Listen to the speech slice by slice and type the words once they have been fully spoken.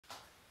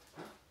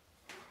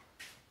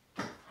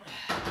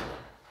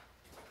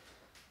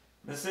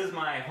This is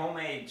my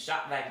homemade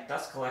shop vac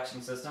dust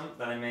collection system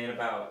that I made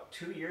about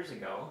 2 years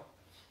ago.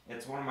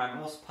 It's one of my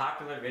most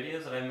popular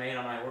videos that I made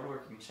on my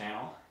woodworking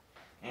channel,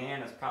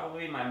 and it's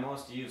probably my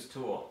most used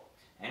tool.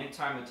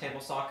 Anytime the table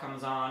saw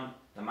comes on,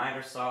 the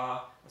miter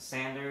saw, the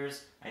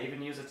sanders, I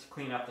even use it to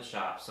clean up the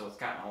shop, so it's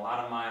gotten a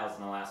lot of miles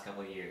in the last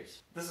couple of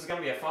years. This is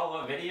going to be a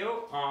follow-up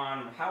video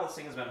on how this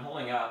thing has been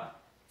holding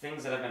up,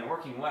 things that have been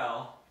working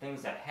well,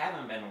 things that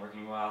haven't been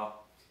working well,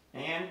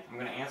 and I'm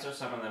going to answer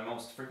some of the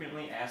most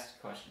frequently asked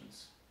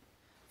questions.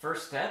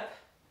 First step,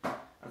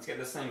 let's get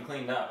this thing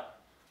cleaned up.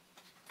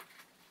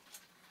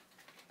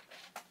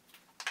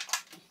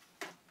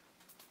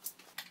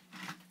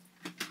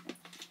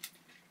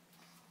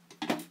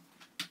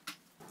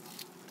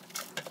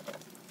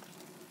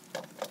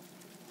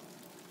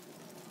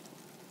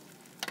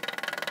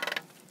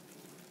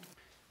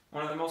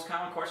 One of the most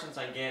common questions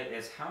I get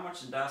is how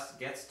much dust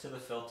gets to the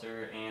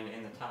filter and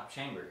in the top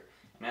chamber.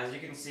 And as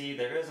you can see,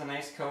 there is a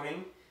nice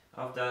coating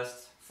of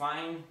dust,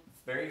 fine,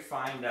 very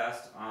fine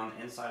dust on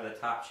the inside of the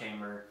top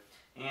chamber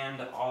and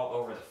all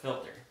over the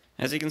filter.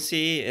 As you can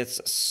see, it's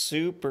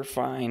super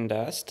fine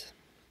dust,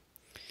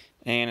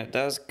 and it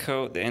does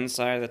coat the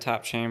inside of the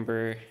top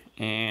chamber,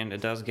 and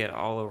it does get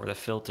all over the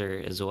filter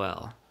as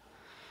well.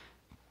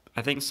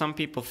 I think some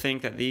people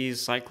think that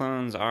these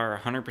cyclones are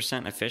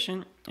 100%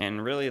 efficient,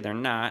 and really they're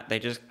not. They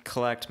just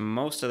collect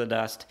most of the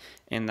dust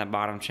in the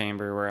bottom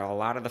chamber, where a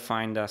lot of the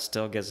fine dust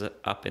still gets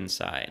up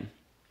inside.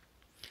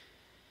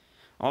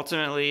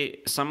 Ultimately,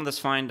 some of this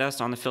fine dust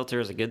on the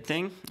filter is a good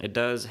thing. It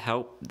does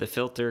help the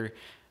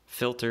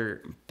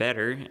filter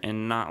better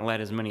and not let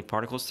as many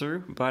particles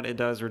through, but it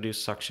does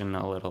reduce suction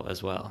a little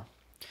as well.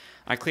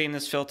 I cleaned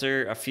this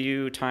filter a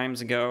few times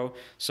ago,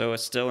 so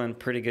it's still in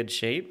pretty good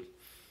shape,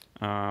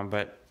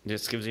 but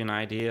this gives you an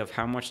idea of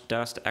how much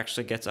dust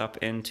actually gets up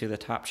into the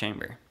top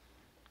chamber.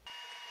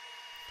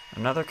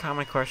 Another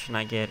common question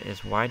I get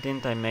is, why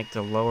didn't I make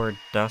the lower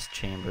dust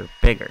chamber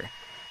bigger?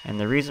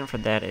 And the reason for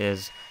that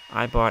is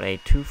I bought a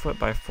 2-foot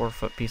by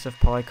 4-foot piece of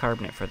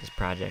polycarbonate for this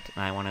project,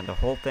 and I wanted the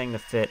whole thing to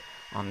fit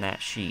on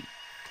that sheet.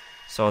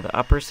 So the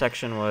upper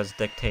section was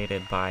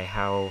dictated by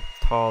how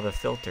tall the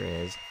filter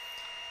is,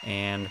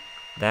 and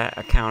that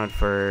accounted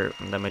for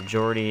the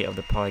majority of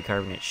the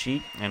polycarbonate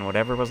sheet, and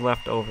whatever was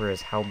left over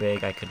is how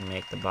big I could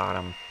make the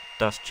bottom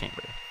dust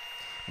chamber.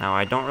 Now,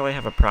 I don't really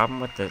have a problem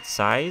with the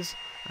size.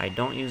 I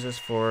don't use this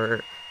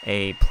for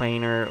a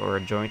planer or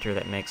a jointer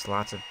that makes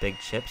lots of big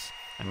chips.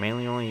 I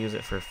mainly only use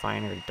it for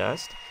finer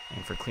dust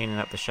and for cleaning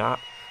up the shop,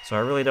 so I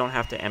really don't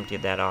have to empty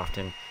it that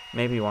often,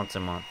 maybe once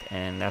a month,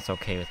 and that's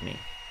okay with me.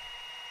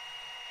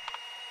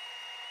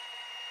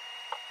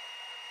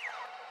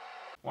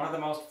 One of the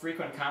most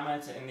frequent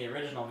comments in the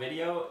original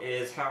video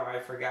is how I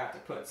forgot to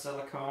put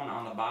silicone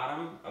on the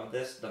bottom of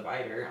this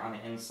divider on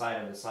the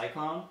inside of the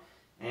Cyclone.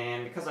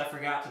 And because I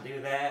forgot to do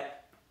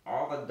that,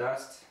 all the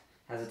dust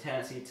has a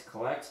tendency to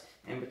collect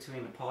in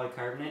between the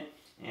polycarbonate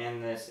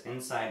and this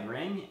inside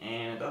ring,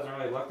 and it doesn't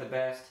really look the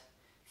best.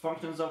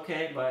 Functions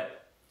okay,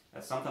 but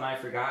that's something I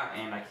forgot,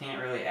 and I can't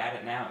really add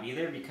it now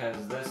either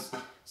because this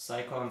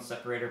Cyclone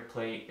separator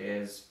plate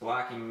is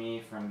blocking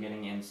me from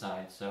getting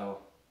inside, so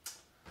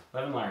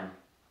live and learn.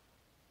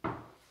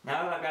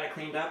 Now that I've got it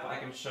cleaned up, I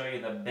can show you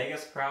the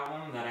biggest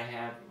problem that I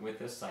have with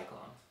this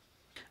Cyclone.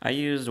 I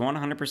used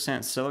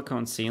 100%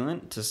 silicone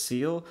sealant to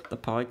seal the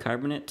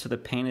polycarbonate to the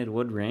painted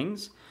wood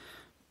rings,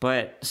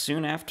 but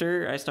soon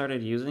after I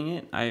started using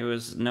it, I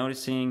was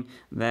noticing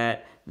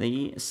that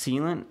the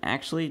sealant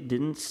actually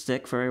didn't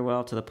stick very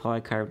well to the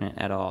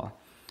polycarbonate at all.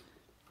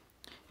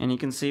 And you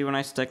can see when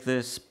I stick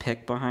this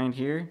pick behind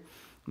here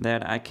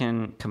that I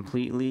can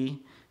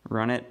completely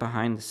run it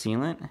behind the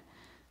sealant,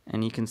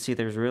 and you can see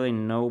there's really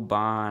no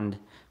bond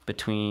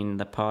between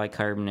the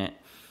polycarbonate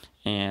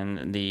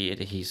and the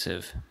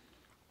adhesive.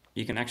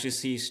 You can actually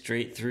see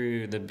straight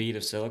through the bead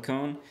of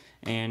silicone,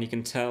 and you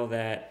can tell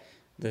that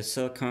the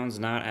silicone's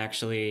not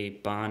actually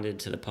bonded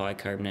to the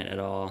polycarbonate at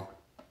all.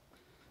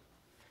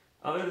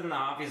 Other than the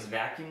obvious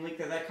vacuum leak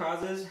that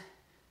causes,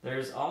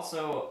 there's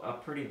also a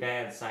pretty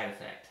bad side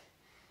effect.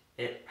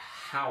 It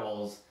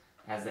howls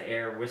as the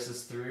air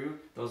whistles through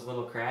those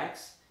little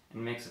cracks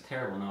and makes a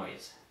terrible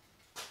noise.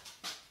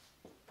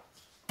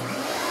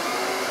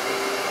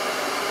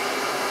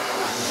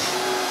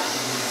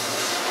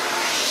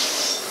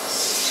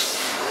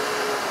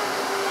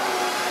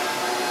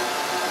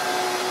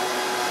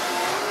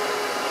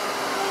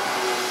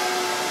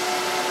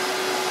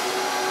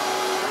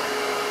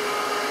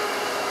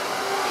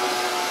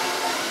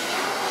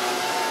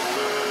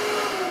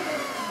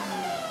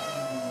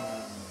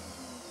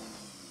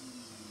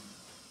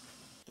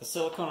 The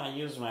silicone I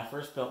used when I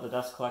first built the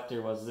dust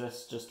collector was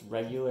this just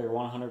regular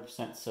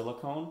 100%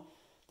 silicone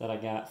that I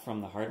got from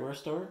the hardware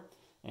store.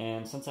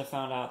 And since I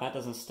found out that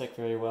doesn't stick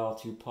very well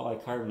to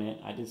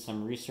polycarbonate, I did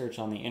some research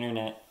on the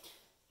internet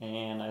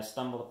and I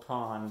stumbled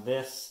upon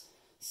this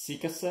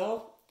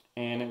Cyclone,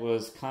 and it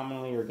was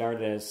commonly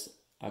regarded as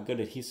a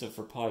good adhesive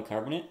for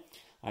polycarbonate.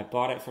 I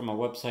bought it from a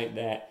website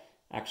that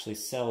actually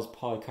sells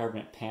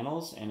polycarbonate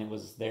panels, and it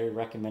was their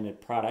recommended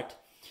product.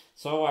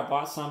 So I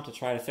bought some to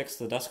try to fix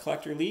the dust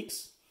collector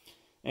leaks.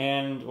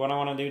 And what I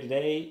want to do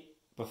today,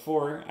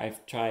 before I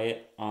try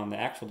it on the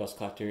actual dust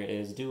collector,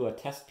 is do a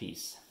test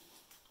piece.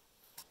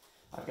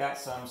 I've got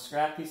some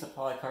scrap piece of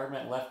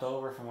polycarbonate left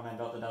over from when I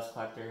built the dust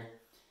collector.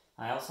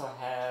 I also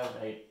have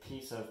a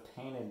piece of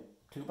painted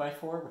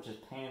 2x4, which is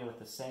painted with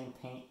the same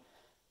paint,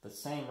 the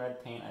same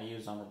red paint I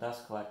used on the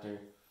dust collector.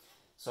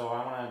 So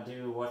I want to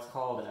do what's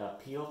called a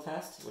peel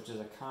test, which is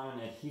a common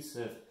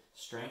adhesive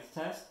strength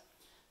test,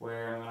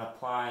 where I'm going to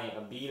apply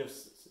a bead of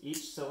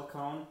each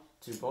silicone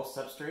to both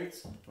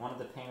substrates, one to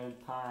the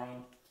painted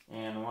pine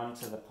and one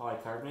to the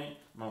polycarbonate.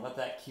 I'm going to let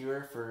that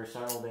cure for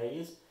several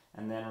days,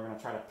 and then we're going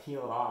to try to peel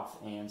it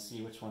off and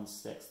see which one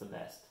sticks the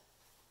best.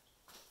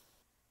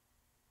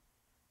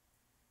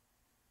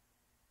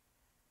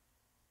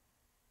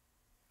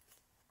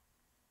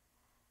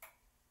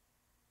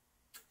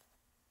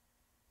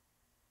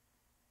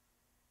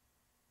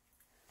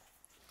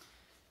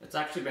 It's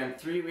actually been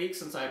 3 weeks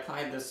since I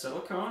applied this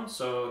silicone,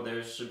 so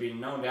there should be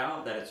no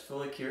doubt that it's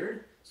fully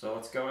cured. So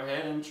let's go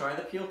ahead and try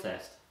the peel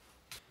test.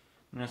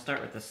 I'm going to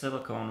start with the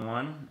silicone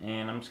one,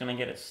 and I'm just going to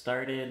get it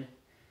started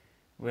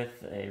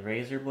with a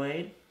razor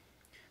blade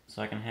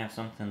so I can have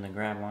something to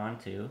grab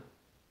onto.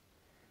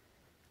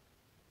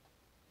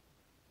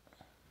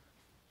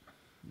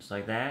 Just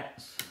like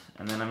that.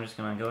 And then I'm just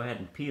going to go ahead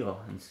and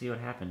peel and see what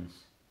happens.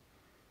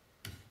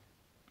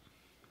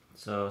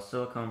 So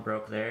silicone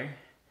broke there.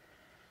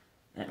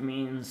 That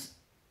means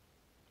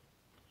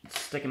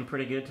it's sticking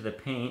pretty good to the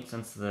paint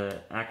since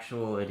the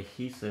actual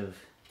adhesive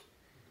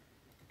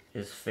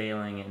is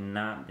failing and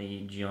not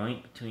the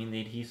joint between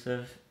the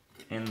adhesive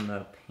and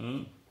the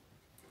paint.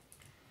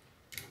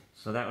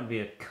 So that would be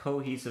a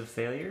cohesive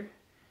failure,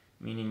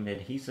 meaning the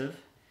adhesive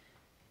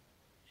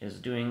is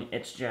doing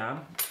its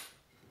job,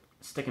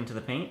 sticking to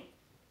the paint.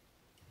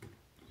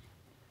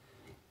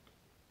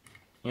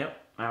 Yep,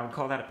 I would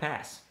call that a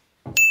pass.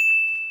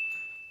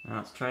 Now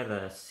let's try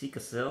the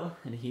Cyclone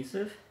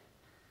adhesive.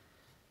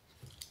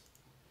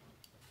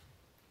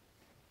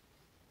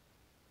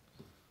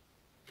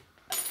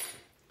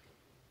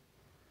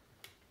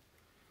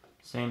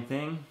 Same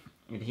thing,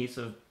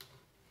 adhesive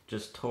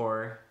just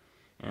tore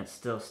and it's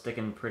still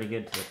sticking pretty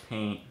good to the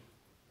paint.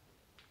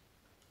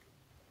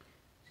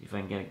 See if I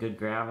can get a good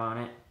grab on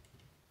it.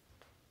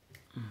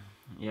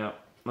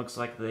 Yep, looks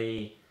like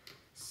the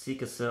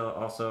Cyclone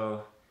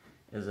also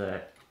is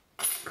a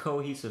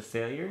cohesive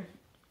failure.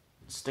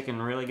 Sticking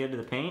really good to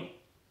the paint.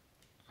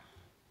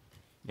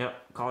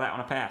 Yep, call that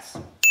one a pass.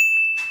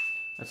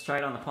 Let's try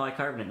it on the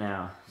polycarbonate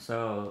now.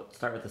 So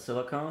start with the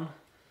silicone.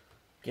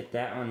 Get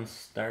that one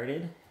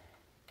started.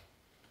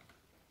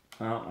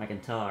 Well, I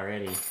can tell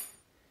already.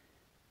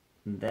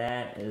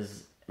 That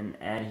is an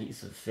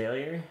adhesive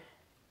failure.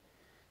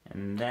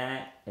 And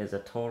that is a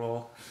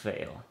total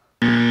fail.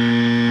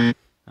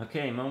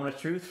 Okay, moment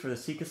of truth for the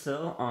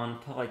Cyclone on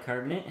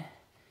polycarbonate.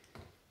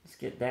 Let's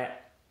get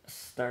that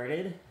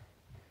started.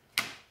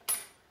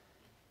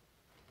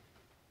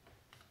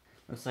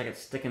 Looks like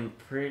it's sticking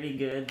pretty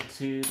good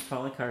to the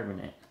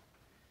polycarbonate.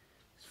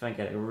 See if I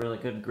can get a really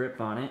good grip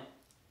on it.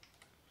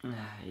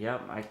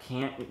 Yep, I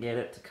can't get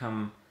it to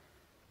come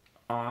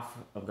off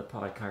of the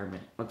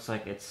polycarbonate. Looks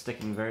like it's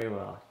sticking very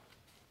well.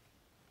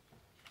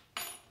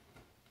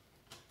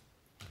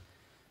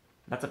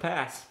 That's a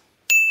pass.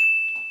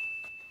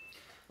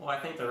 Well, I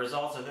think the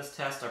results of this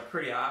test are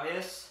pretty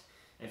obvious.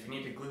 If you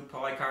need to glue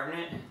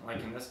polycarbonate,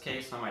 like in this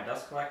case on my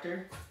dust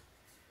collector,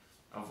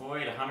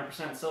 avoid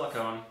 100%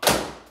 silicone.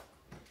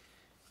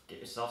 Get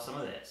yourself some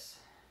of this.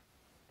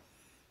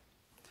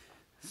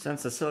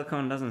 Since the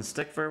silicone doesn't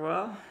stick very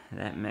well,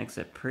 that makes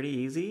it pretty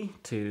easy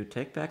to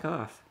take back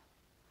off.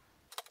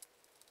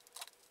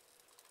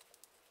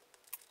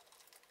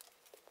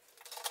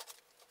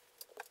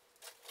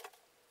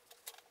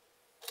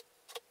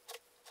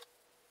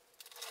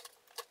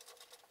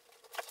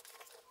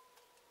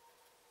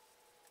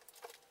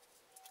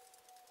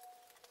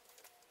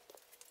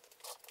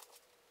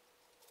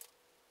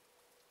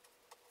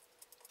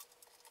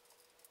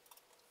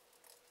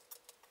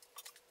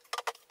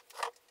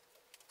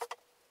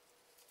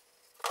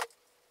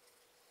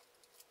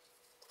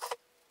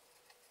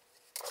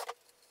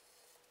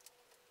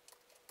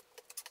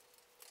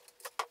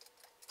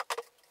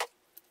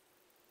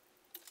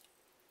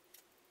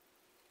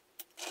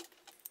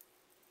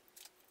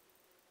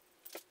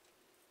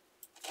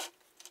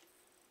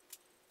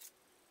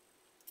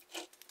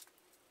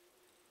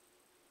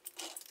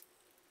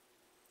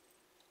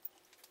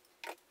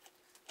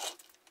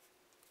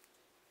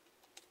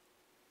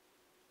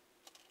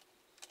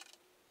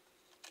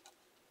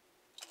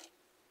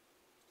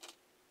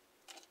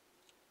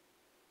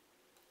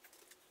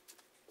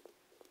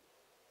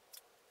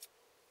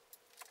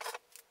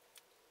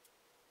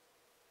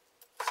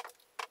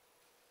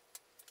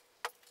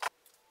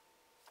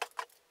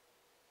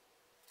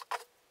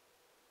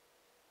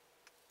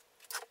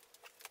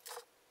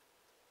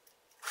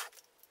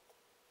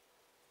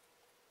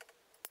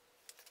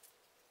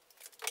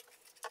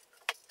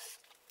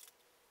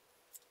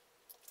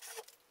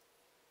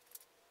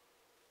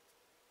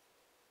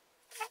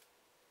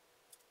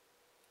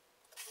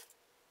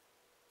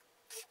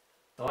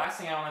 The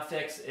last thing I want to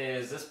fix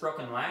is this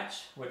broken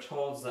latch, which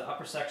holds the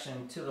upper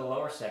section to the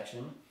lower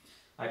section.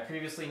 I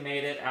previously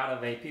made it out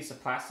of a piece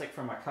of plastic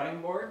from my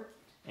cutting board,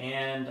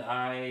 and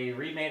I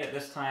remade it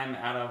this time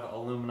out of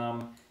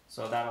aluminum,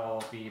 so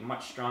that'll be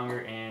much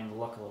stronger and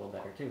look a little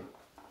better too.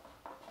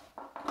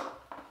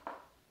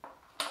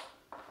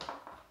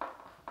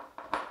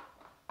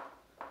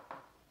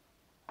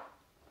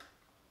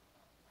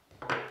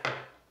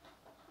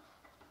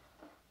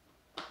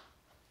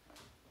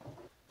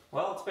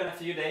 Well, it's been a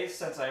few days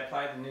since I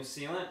applied the new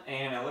sealant,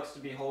 and it looks to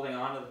be holding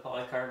on to the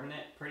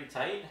polycarbonate pretty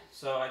tight,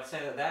 so I'd say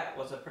that that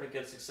was a pretty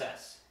good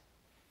success.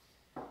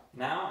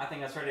 Now, I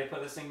think it's ready to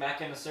put this thing back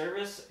into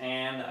service,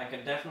 and I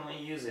could definitely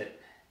use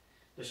it.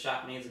 The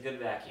shop needs a good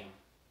vacuum.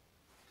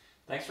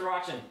 Thanks for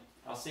watching.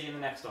 I'll see you in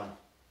the next one.